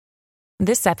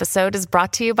This episode is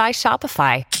brought to you by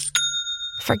Shopify.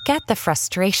 Forget the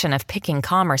frustration of picking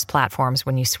commerce platforms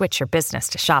when you switch your business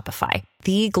to Shopify,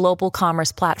 the global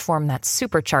commerce platform that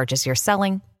supercharges your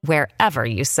selling wherever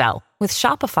you sell. With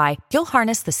Shopify, you'll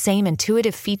harness the same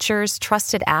intuitive features,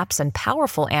 trusted apps, and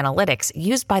powerful analytics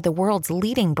used by the world's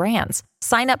leading brands.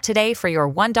 Sign up today for your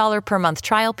 $1 per month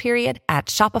trial period at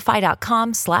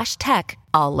shopify.com/tech,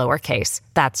 all lowercase.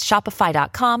 That's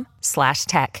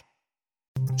shopify.com/tech.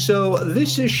 So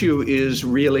this issue is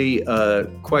really a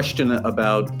question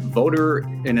about voter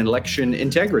and election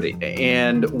integrity.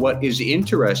 And what is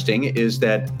interesting is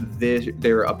that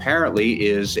there apparently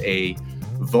is a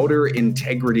voter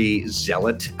integrity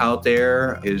zealot out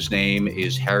there. His name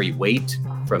is Harry Waite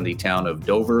from the town of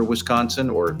Dover,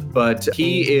 Wisconsin. But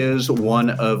he is one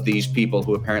of these people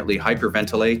who apparently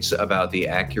hyperventilates about the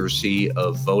accuracy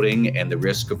of voting and the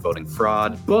risk of voting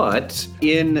fraud. But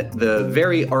in the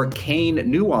very arcane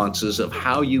nuances of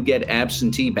how you get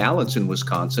absentee ballots in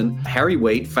Wisconsin, Harry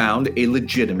Waite found a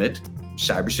legitimate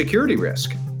cybersecurity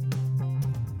risk.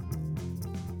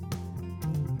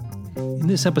 In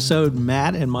this episode,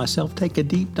 Matt and myself take a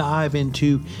deep dive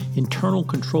into internal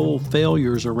control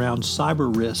failures around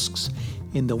cyber risks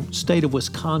in the state of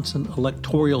Wisconsin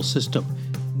electoral system.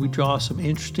 We draw some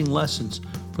interesting lessons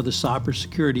for the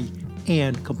cybersecurity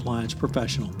and compliance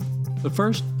professional. But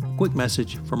first, a quick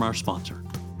message from our sponsor.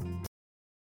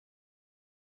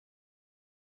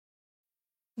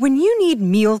 When you need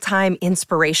mealtime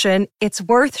inspiration, it's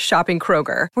worth shopping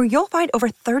Kroger, where you'll find over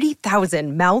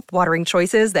 30,000 mouth-watering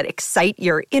choices that excite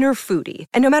your inner foodie.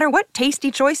 And no matter what tasty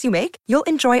choice you make, you'll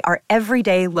enjoy our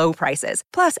everyday low prices,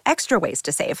 plus extra ways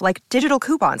to save, like digital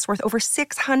coupons worth over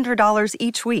 $600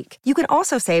 each week. You can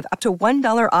also save up to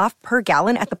 $1 off per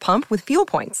gallon at the pump with fuel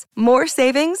points. More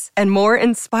savings and more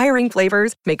inspiring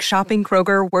flavors make shopping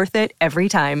Kroger worth it every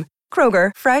time.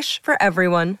 Kroger, fresh for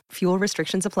everyone. Fuel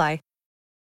restrictions apply.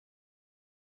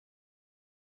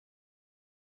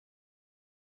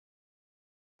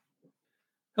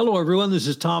 Hello, everyone. This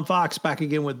is Tom Fox back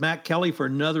again with Matt Kelly for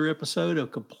another episode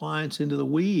of Compliance Into the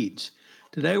Weeds.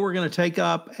 Today, we're going to take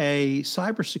up a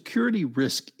cybersecurity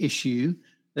risk issue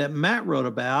that Matt wrote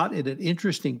about in an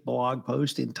interesting blog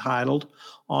post entitled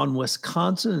On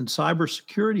Wisconsin and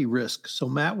Cybersecurity Risks. So,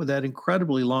 Matt, with that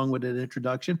incredibly long-winded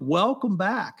introduction, welcome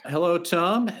back. Hello,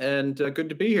 Tom, and good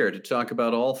to be here to talk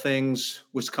about all things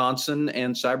Wisconsin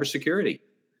and cybersecurity.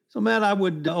 So, Matt, I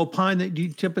would opine that you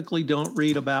typically don't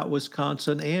read about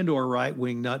Wisconsin and or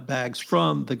right-wing nutbags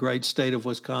from the great state of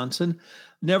Wisconsin.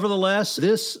 Nevertheless,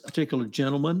 this particular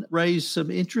gentleman raised some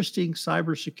interesting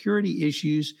cybersecurity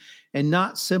issues, and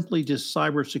not simply just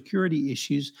cybersecurity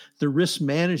issues, the risk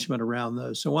management around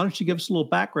those. So why don't you give us a little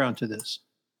background to this?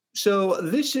 So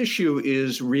this issue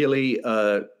is really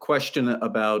a question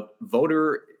about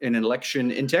voter and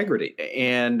election integrity.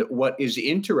 And what is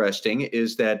interesting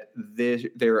is that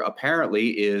there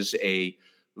apparently is a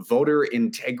voter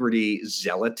integrity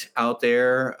zealot out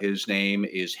there. His name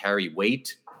is Harry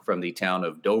Waite from the town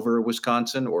of Dover,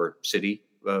 Wisconsin, or city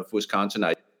of Wisconsin.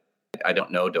 I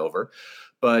don't know Dover.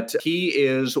 But he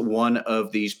is one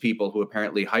of these people who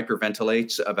apparently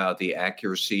hyperventilates about the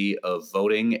accuracy of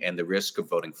voting and the risk of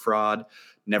voting fraud.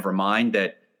 Never mind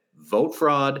that vote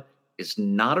fraud is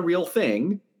not a real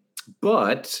thing,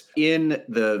 but in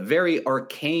the very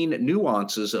arcane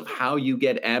nuances of how you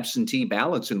get absentee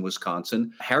ballots in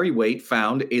Wisconsin, Harry Waite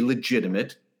found a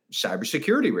legitimate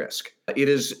cybersecurity risk. It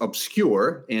is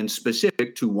obscure and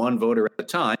specific to one voter at a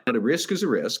time, but a risk is a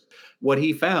risk. What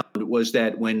he found was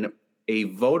that when a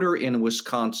voter in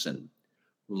Wisconsin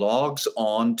logs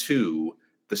on to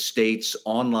the state's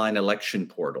online election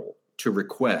portal to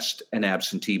request an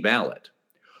absentee ballot,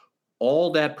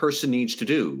 all that person needs to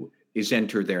do is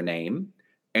enter their name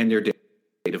and their date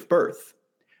of birth.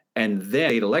 And then the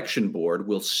state election board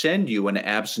will send you an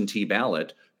absentee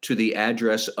ballot to the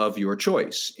address of your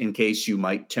choice, in case you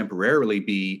might temporarily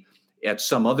be at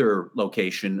some other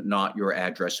location, not your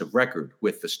address of record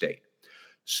with the state.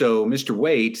 So Mr.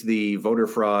 Waite, the voter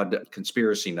fraud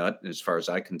conspiracy nut, as far as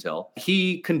I can tell,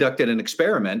 he conducted an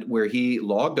experiment where he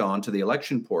logged on to the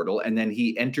election portal and then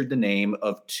he entered the name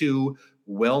of two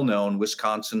well-known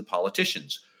Wisconsin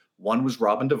politicians. One was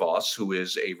Robin DeVos, who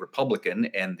is a Republican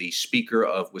and the Speaker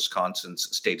of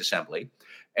Wisconsin's State Assembly.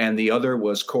 And the other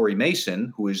was Corey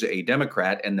Mason, who is a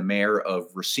Democrat and the mayor of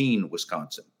Racine,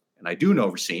 Wisconsin. And I do know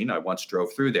Racine. I once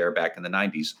drove through there back in the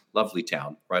 90s. Lovely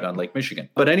town, right on Lake Michigan.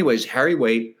 But anyways, Harry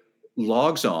Waite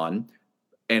logs on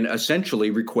and essentially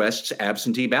requests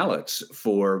absentee ballots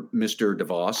for Mr.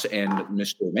 DeVos and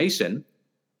Mr. Mason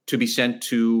to be sent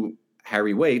to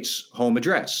Harry Waite's home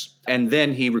address. And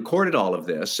then he recorded all of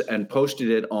this and posted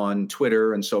it on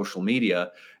Twitter and social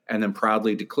media, and then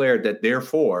proudly declared that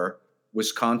therefore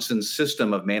Wisconsin's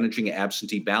system of managing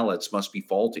absentee ballots must be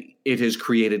faulty. It has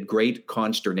created great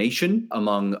consternation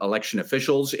among election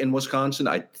officials in Wisconsin.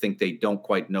 I think they don't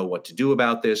quite know what to do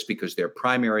about this because their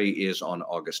primary is on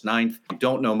August 9th. We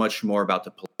don't know much more about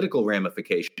the political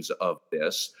ramifications of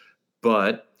this,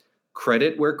 but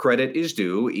credit where credit is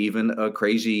due. Even a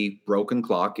crazy broken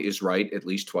clock is right at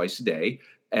least twice a day.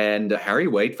 And Harry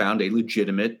Waite found a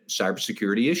legitimate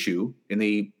cybersecurity issue in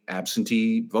the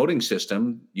absentee voting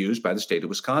system used by the state of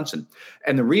Wisconsin.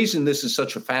 And the reason this is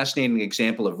such a fascinating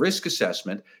example of risk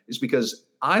assessment is because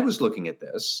I was looking at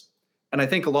this, and I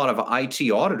think a lot of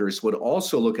IT auditors would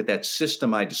also look at that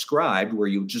system I described where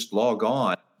you just log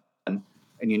on and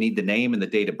you need the name and the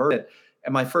date of birth.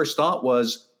 And my first thought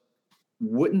was,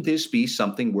 wouldn't this be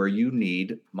something where you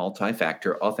need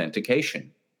multi-factor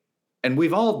authentication? And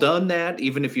we've all done that,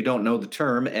 even if you don't know the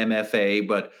term MFA,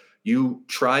 but you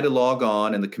try to log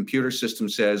on and the computer system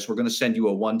says, we're going to send you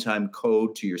a one-time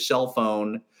code to your cell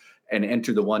phone, and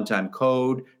enter the one-time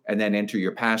code and then enter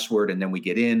your password and then we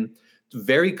get in. It's a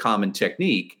very common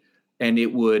technique, and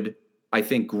it would, I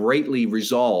think, greatly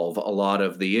resolve a lot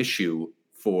of the issue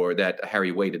for that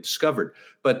Harry Waite had discovered.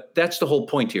 But that's the whole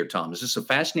point here, Tom. Is this a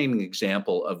fascinating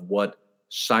example of what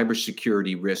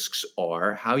cybersecurity risks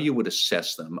are, how you would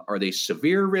assess them? Are they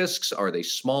severe risks? Are they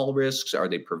small risks? Are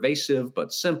they pervasive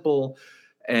but simple?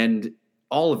 And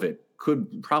all of it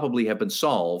could probably have been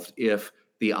solved if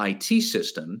the IT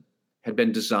system had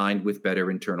been designed with better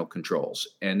internal controls,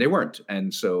 and they weren't.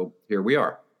 And so here we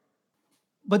are.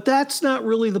 But that's not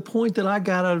really the point that I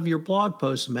got out of your blog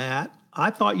post, Matt.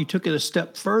 I thought you took it a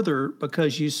step further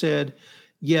because you said,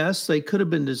 yes, they could have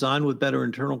been designed with better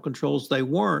internal controls. They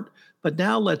weren't. But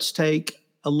now let's take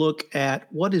a look at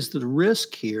what is the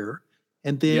risk here,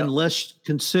 and then let's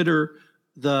consider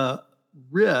the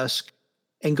risk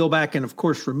and go back and, of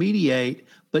course, remediate,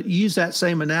 but use that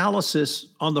same analysis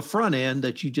on the front end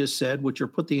that you just said, which are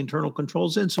put the internal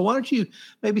controls in. So why don't you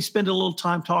maybe spend a little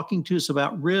time talking to us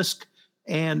about risk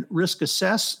and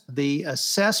the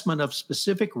assessment of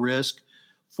specific risk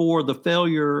for the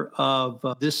failure of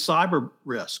this cyber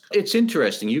risk? It's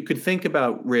interesting. You could think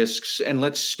about risks, and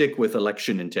let's stick with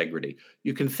election integrity.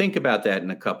 You can think about that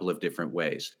in a couple of different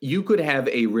ways. You could have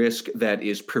a risk that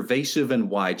is pervasive and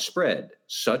widespread,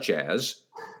 such as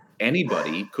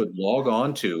anybody could log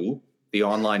on to the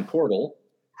online portal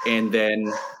and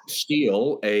then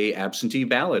steal a absentee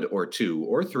ballot or 2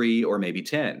 or 3 or maybe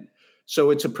 10.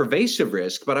 So it's a pervasive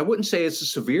risk, but I wouldn't say it's a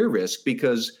severe risk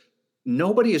because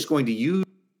nobody is going to use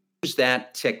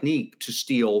that technique to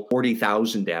steal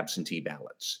 40,000 absentee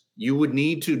ballots. You would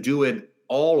need to do it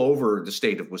all over the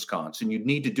state of Wisconsin. You'd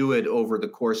need to do it over the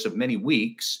course of many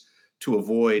weeks to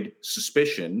avoid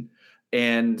suspicion.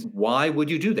 And why would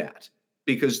you do that?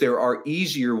 Because there are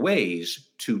easier ways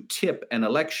to tip an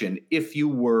election if you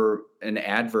were an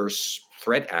adverse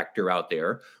threat actor out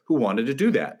there who wanted to do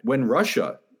that. When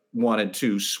Russia wanted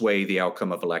to sway the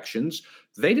outcome of elections,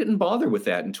 they didn't bother with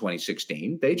that in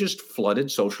 2016. They just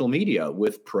flooded social media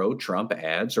with pro-Trump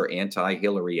ads or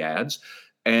anti-Hillary ads,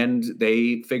 and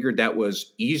they figured that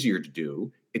was easier to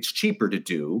do. It's cheaper to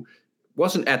do.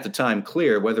 Wasn't at the time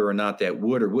clear whether or not that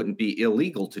would or wouldn't be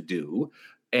illegal to do,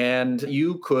 and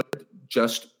you could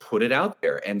just put it out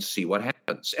there and see what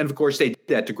happens. And of course, they did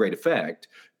that to great effect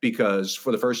because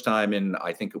for the first time in,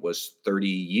 I think it was 30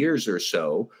 years or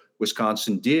so,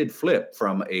 Wisconsin did flip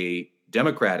from a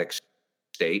Democratic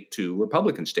state to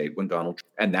Republican state when Donald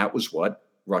Trump, and that was what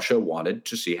Russia wanted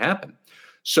to see happen.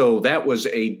 So that was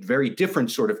a very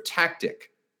different sort of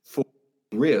tactic for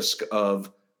risk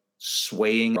of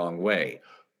swaying the wrong way.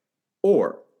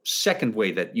 Or second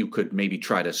way that you could maybe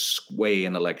try to sway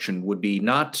an election would be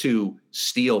not to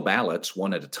steal ballots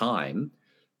one at a time,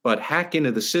 but hack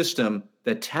into the system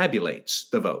that tabulates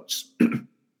the votes.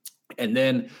 And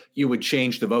then you would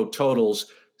change the vote totals,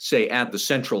 say at the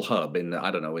central hub in,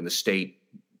 I don't know, in the state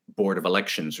board of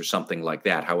elections or something like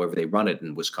that, however they run it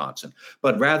in Wisconsin.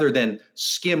 But rather than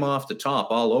skim off the top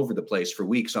all over the place for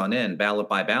weeks on end, ballot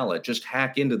by ballot, just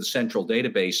hack into the central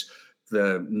database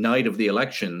the night of the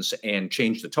elections and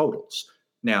change the totals.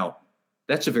 Now,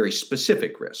 that's a very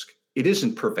specific risk. It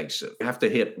isn't pervasive. You have to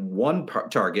hit one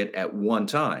target at one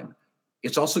time.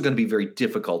 It's also going to be very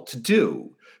difficult to do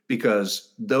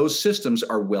because those systems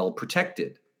are well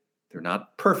protected. They're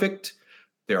not perfect.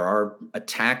 There are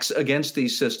attacks against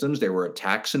these systems. There were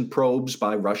attacks and probes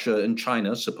by Russia and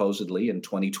China, supposedly in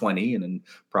 2020 and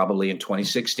probably in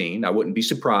 2016. I wouldn't be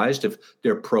surprised if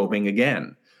they're probing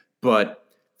again. But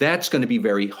that's going to be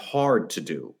very hard to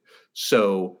do.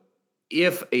 So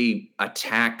if a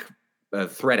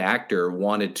threat actor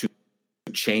wanted to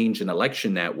change an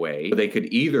election that way, they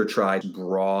could either try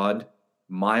broad,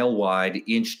 mile-wide,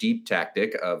 inch-deep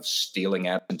tactic of stealing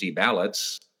absentee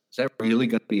ballots. Is that really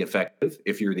going to be effective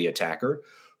if you're the attacker?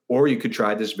 Or you could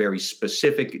try this very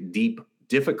specific, deep,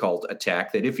 difficult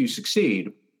attack that if you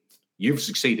succeed, you've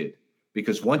succeeded.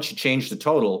 Because once you change the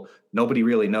total, nobody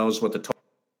really knows what the total.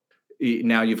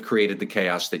 Now you've created the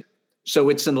chaos that. So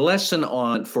it's a lesson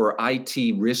for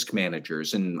IT risk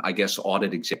managers and I guess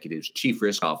audit executives, chief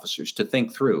risk officers to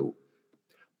think through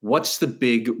what's the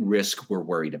big risk we're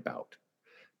worried about.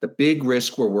 The big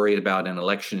risk we're worried about in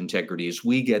election integrity is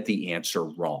we get the answer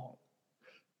wrong.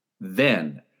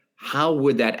 Then how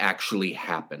would that actually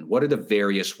happen? What are the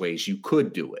various ways you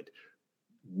could do it?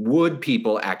 Would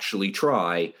people actually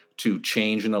try to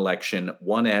change an election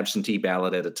one absentee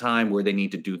ballot at a time where they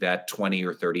need to do that 20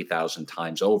 or 30,000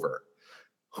 times over?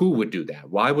 Who would do that?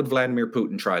 Why would Vladimir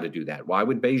Putin try to do that? Why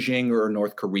would Beijing or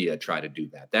North Korea try to do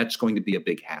that? That's going to be a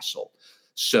big hassle.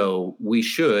 So we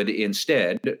should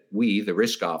instead, we, the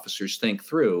risk officers, think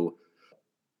through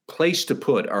place to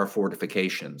put our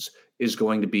fortifications is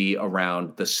going to be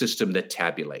around the system that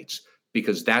tabulates,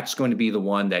 because that's going to be the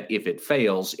one that if it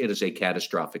fails, it is a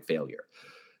catastrophic failure.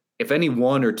 If any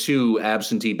one or two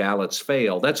absentee ballots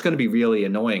fail, that's going to be really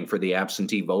annoying for the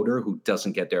absentee voter who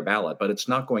doesn't get their ballot, but it's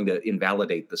not going to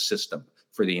invalidate the system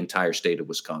for the entire state of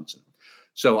Wisconsin.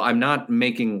 So I'm not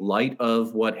making light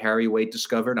of what Harry Waite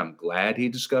discovered. I'm glad he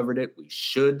discovered it. We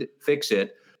should fix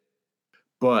it,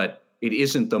 but it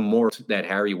isn't the more that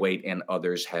Harry Waite and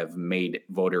others have made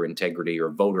voter integrity or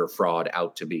voter fraud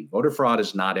out to be. Voter fraud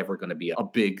is not ever going to be a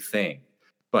big thing.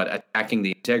 But attacking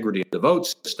the integrity of the vote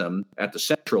system at the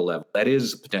central level, that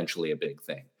is potentially a big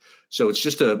thing. So it's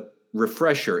just a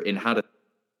refresher in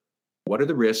what are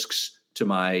the risks to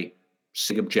my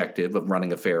objective of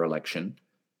running a fair election?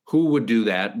 Who would do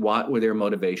that? What would their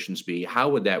motivations be? How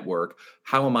would that work?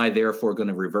 How am I therefore going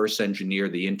to reverse engineer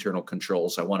the internal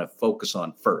controls I want to focus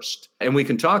on first? And we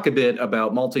can talk a bit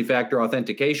about multi-factor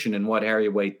authentication and what Harry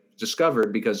Waite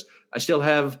discovered, because I still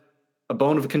have a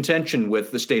bone of contention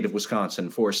with the state of Wisconsin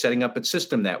for setting up its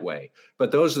system that way.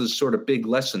 But those are the sort of big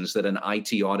lessons that an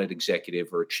IT audit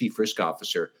executive or a chief risk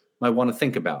officer might want to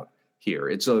think about here.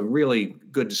 It's a really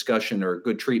good discussion or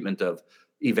good treatment of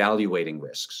evaluating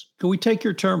risks. Can we take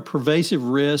your term pervasive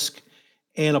risk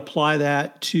and apply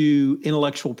that to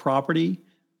intellectual property?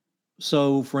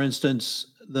 So, for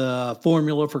instance, the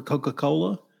formula for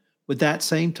Coca-Cola, would that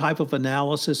same type of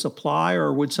analysis apply,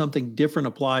 or would something different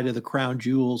apply to the crown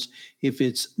jewels if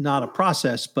it's not a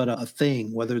process, but a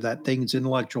thing, whether that thing's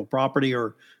intellectual property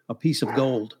or a piece of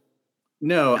gold?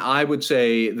 No, I would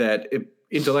say that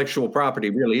intellectual property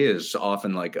really is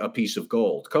often like a piece of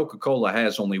gold. Coca-Cola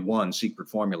has only one secret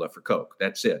formula for Coke.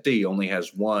 That's it. It only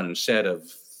has one set of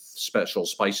special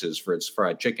spices for its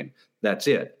fried chicken. That's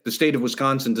it. The state of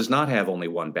Wisconsin does not have only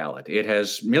one ballot. It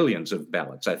has millions of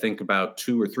ballots. I think about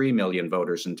 2 or 3 million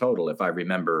voters in total, if I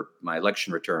remember my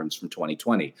election returns from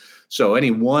 2020. So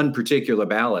any one particular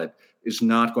ballot is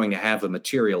not going to have a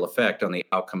material effect on the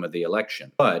outcome of the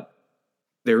election. But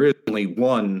there is only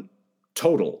one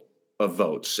total of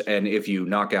votes. And if you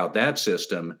knock out that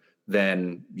system,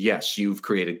 then yes, you've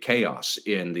created chaos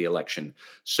in the election.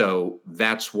 So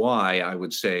that's why I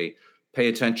would say pay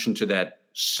attention to that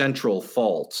central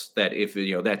fault, that if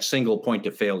that single point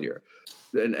of failure.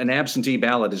 An absentee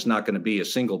ballot is not going to be a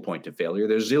single point of failure.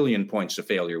 There's a zillion points of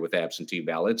failure with absentee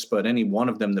ballots, but any one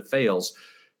of them that fails,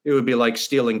 it would be like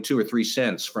stealing 2 or 3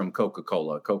 cents from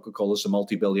Coca-Cola. Coca-Cola is a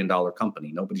multi-billion-dollar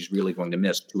company. Nobody's really going to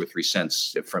miss 2 or 3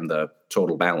 cents from the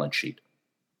total balance sheet.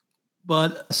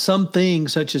 But some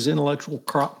things, such as intellectual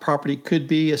property, could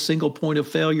be a single point of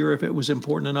failure if it was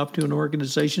important enough to an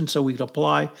organization, so we could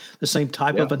apply the same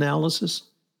type of analysis?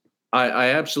 I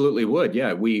absolutely would.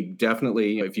 Yeah, we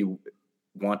definitely, if you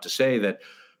want to say that,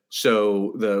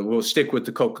 we'll stick with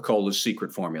the Coca-Cola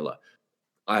secret formula.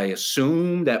 I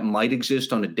assume that might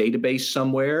exist on a database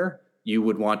somewhere. You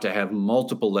would want to have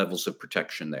multiple levels of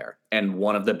protection there. And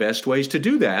one of the best ways to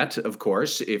do that, of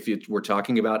course, if we're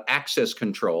talking about access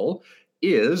control,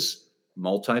 is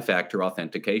multi-factor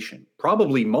authentication.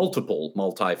 Probably multiple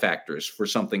multi-factors for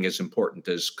something as important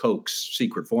as Coke's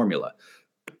secret formula.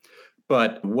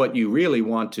 But what you really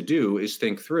want to do is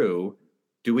think through,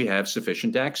 do we have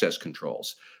sufficient access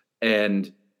controls?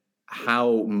 And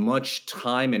how much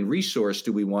time and resource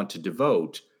do we want to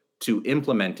devote to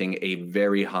implementing a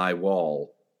very high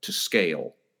wall to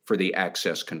scale for the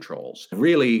access controls?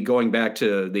 Really, going back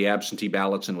to the absentee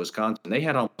ballots in Wisconsin, they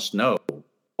had almost no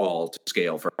wall to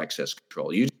scale for access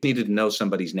control. You just needed to know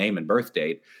somebody's name and birth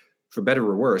date. For better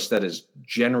or worse, that is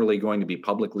generally going to be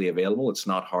publicly available. It's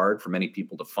not hard for many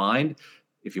people to find.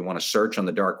 If you want to search on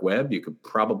the dark web, you could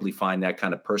probably find that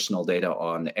kind of personal data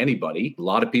on anybody. A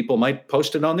lot of people might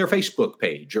post it on their Facebook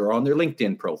page or on their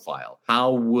LinkedIn profile.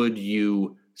 How would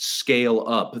you scale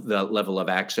up the level of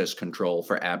access control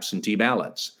for absentee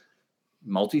ballots?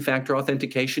 Multi-factor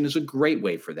authentication is a great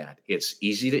way for that. It's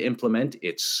easy to implement.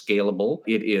 It's scalable.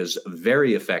 It is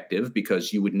very effective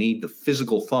because you would need the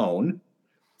physical phone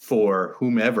for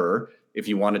whomever. If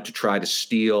you wanted to try to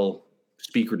steal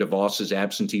Speaker DeVos's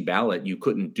absentee ballot, you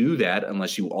couldn't do that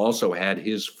unless you also had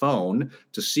his phone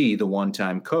to see the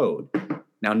one-time code.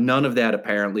 Now, none of that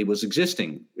apparently was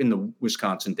existing in the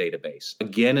Wisconsin database.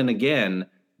 Again and again,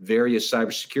 various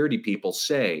cybersecurity people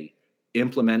say,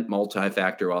 implement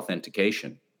multi-factor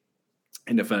authentication.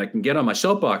 And if I can get on my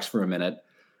soapbox for a minute,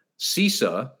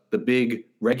 CISA, the big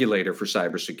regulator for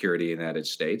cybersecurity in the United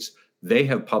States, they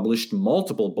have published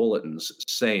multiple bulletins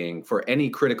saying for any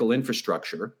critical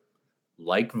infrastructure,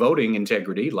 like voting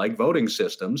integrity, like voting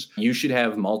systems, you should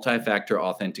have multi-factor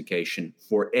authentication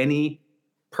for any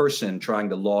person trying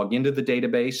to log into the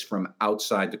database from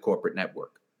outside the corporate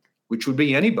network, which would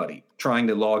be anybody trying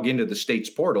to log into the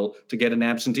state's portal to get an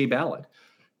absentee ballot.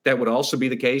 That would also be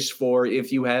the case for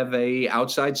if you have a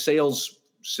outside sales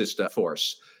system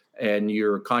force and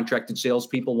your contracted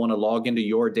salespeople want to log into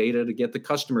your data to get the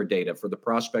customer data for the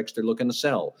prospects they're looking to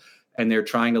sell, and they're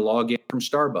trying to log in from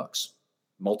Starbucks.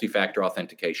 Multi-factor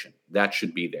authentication, that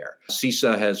should be there.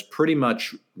 CISA has pretty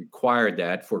much required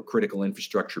that for critical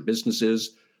infrastructure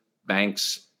businesses,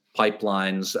 banks,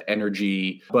 pipelines,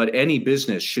 energy, but any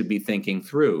business should be thinking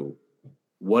through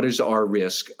what is our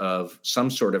risk of some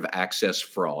sort of access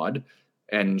fraud,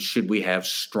 and should we have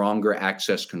stronger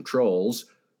access controls?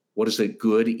 What is a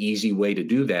good, easy way to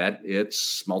do that?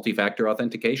 It's multi-factor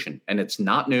authentication, and it's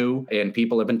not new, and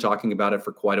people have been talking about it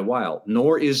for quite a while.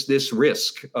 Nor is this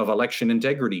risk of election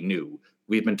integrity new.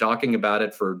 We've been talking about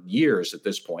it for years at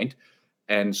this point,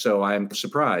 and so I'm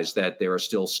surprised that there are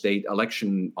still state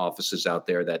election offices out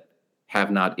there that have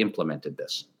not implemented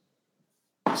this.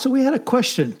 So we had a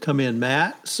question come in,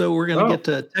 Matt. So we're going to get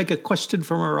to take a question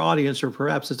from our audience, or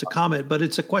perhaps it's a comment, but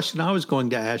it's a question I was going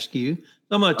to ask you.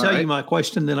 I'm going to tell you my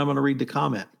question, then I'm going to read the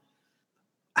comment.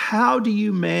 How do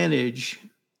you manage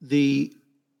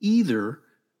either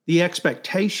the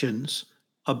expectations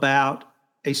about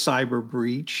a cyber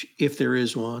breach, if there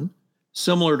is one,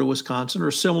 similar to Wisconsin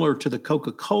or similar to the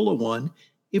Coca-Cola one,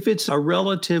 if it's a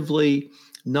relatively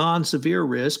non-severe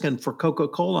risk? And for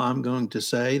Coca-Cola, I'm going to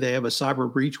say they have a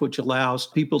cyber breach which allows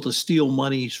people to steal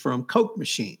monies from Coke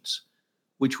machines,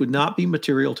 which would not be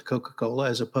material to Coca-Cola,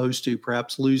 as opposed to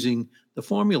perhaps losing the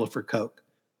formula for Coke.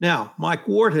 Now, Mike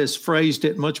Ward has phrased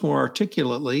it much more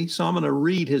articulately, so I'm going to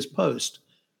read his post.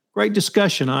 Great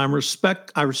discussion. I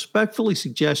respectfully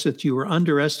suggest that you are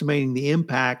underestimating the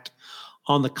impact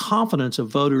on the confidence of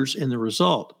voters in the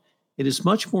result. It is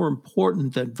much more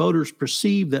important that voters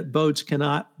perceive that votes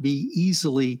cannot be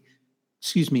easily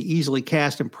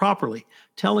cast improperly.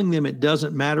 Telling them it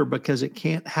doesn't matter because it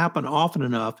can't happen often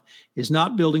enough is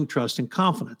not building trust and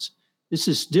confidence. This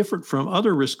is different from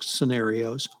other risk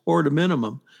scenarios, or at a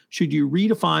minimum, should you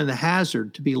redefine the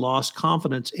hazard to be lost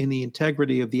confidence in the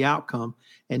integrity of the outcome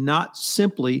and not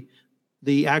simply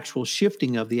the actual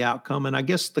shifting of the outcome. And I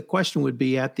guess the question would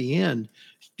be at the end,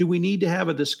 do we need to have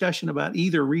a discussion about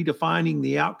either redefining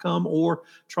the outcome or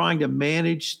trying to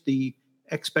manage the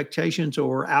expectations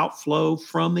or outflow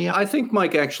from the outcome? I think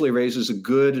Mike actually raises a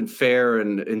good and fair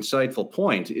and insightful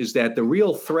point, is that the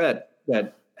real threat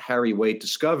that Harry Waite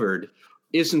discovered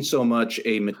isn't so much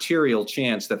a material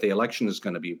chance that the election is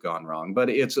going to be gone wrong, but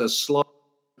it's a slow,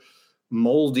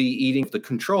 moldy eating of the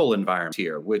control environment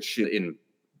here, which in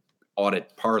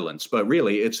audit parlance, but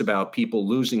really it's about people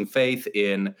losing faith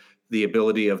in the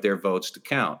ability of their votes to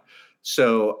count.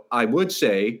 So I would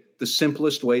say the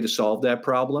simplest way to solve that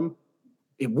problem,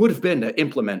 it would have been to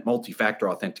implement multi-factor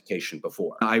authentication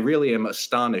before. I really am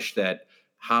astonished that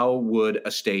how would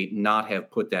a state not have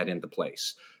put that into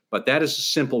place? But that is a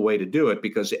simple way to do it,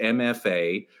 because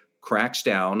MFA cracks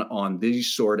down on these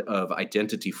sort of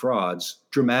identity frauds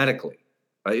dramatically.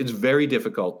 It's very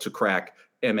difficult to crack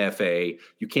MFA.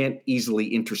 You can't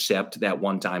easily intercept that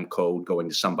one-time code going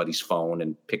to somebody's phone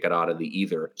and pick it out of the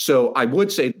ether. So I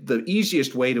would say the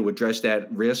easiest way to address that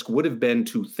risk would have been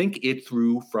to think it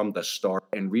through from the start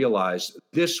and realize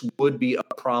this would be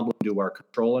a problem to our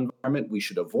control environment. We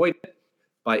should avoid it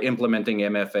by implementing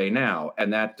MFA now.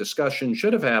 And that discussion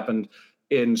should have happened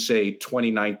in, say,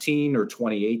 2019 or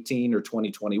 2018 or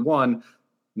 2021,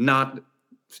 not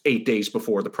 8 days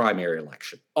before the primary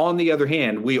election. On the other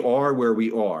hand, we are where we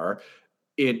are.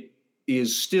 It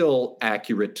is still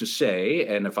accurate to say,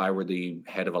 and if I were the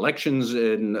head of elections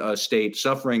in a state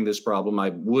suffering this problem, I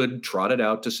would trot it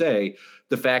out to say,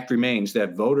 the fact remains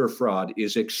that voter fraud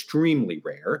is extremely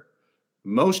rare.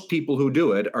 Most people who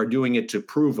do it are doing it to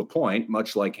prove a point,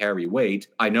 much like Harry Waite.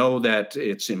 I know that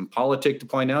it's impolitic to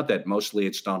point out that mostly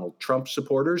it's Donald Trump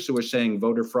supporters who are saying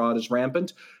voter fraud is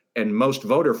rampant, and most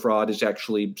voter fraud is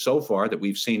actually, so far that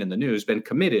we've seen in the news, been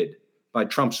committed by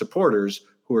Trump supporters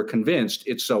who are convinced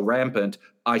it's so rampant,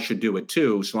 I should do it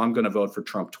too, so I'm going to vote for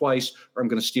Trump twice, or I'm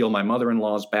going to steal my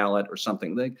mother-in-law's ballot or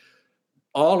something.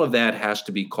 All of that has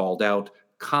to be called out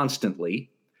constantly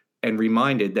and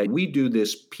reminded that we do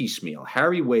this piecemeal.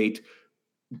 Harry Waite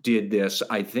did this.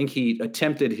 I think he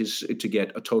attempted to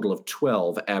get a total of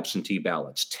 12 absentee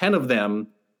ballots, 10 of them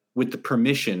with the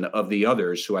permission of the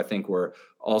others, who I think were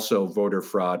also voter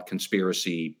fraud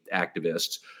conspiracy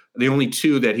activists. The only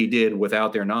two that he did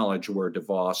without their knowledge were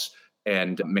DeVos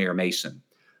and Mayor Mason.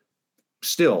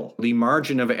 Still, the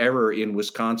margin of error in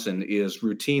Wisconsin is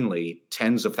routinely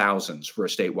tens of thousands for a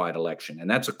statewide election, and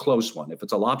that's a close one. If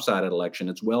it's a lopsided election,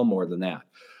 it's well more than that.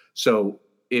 So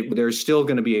there's still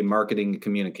going to be a marketing and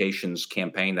communications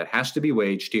campaign that has to be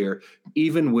waged here,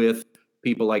 even with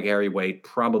people like Harry Waite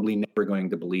probably never going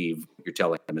to believe what you're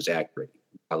telling them is accurate,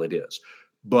 while it is.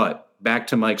 But back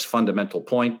to Mike's fundamental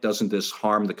point, doesn't this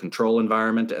harm the control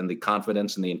environment and the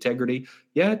confidence and the integrity?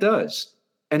 Yeah, it does.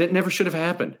 And it never should have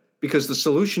happened, because the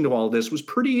solution to all this was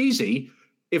pretty easy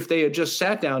if they had just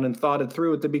sat down and thought it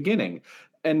through at the beginning.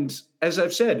 And as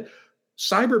I've said,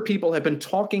 cyber people have been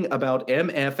talking about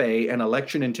MFA and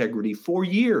election integrity for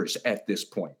years at this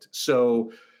point.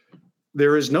 So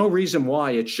there is no reason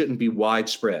why it shouldn't be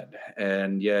widespread.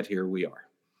 And yet here we are.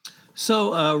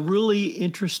 So a really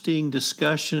interesting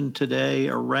discussion today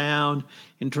around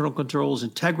internal controls,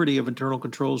 integrity of internal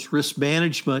controls, risk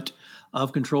management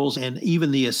of controls, and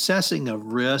even the assessing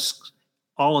of risks,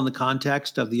 all in the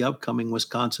context of the upcoming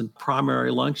Wisconsin primary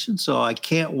election. So I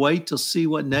can't wait to see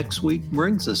what next week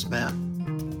brings us, Matt.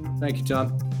 Thank you,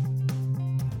 Tom.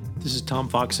 This is Tom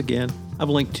Fox again. I've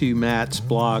linked to Matt's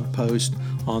blog post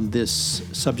on this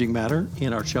subject matter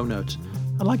in our show notes.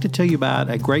 I'd like to tell you about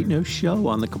a great new show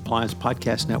on the Compliance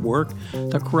Podcast Network,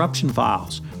 The Corruption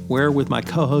Files, where with my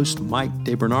co-host Mike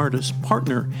DeBernardis,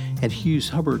 partner at Hughes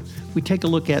Hubbard, we take a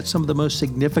look at some of the most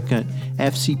significant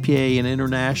FCPA and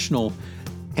international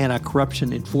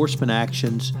anti-corruption enforcement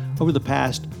actions over the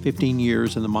past 15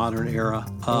 years in the modern era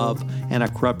of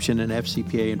anti-corruption and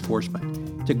FCPA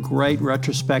enforcement. It's a great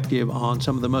retrospective on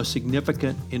some of the most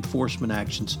significant enforcement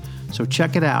actions. So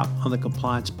check it out on the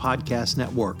Compliance Podcast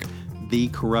Network, The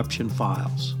Corruption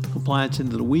Files. Compliance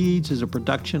Into the Weeds is a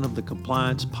production of the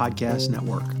Compliance Podcast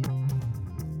Network.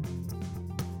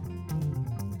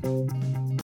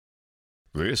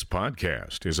 This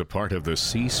podcast is a part of the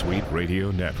C-Suite Radio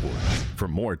Network. For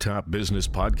more top business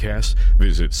podcasts,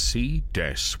 visit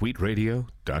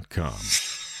c-suiteradio.com.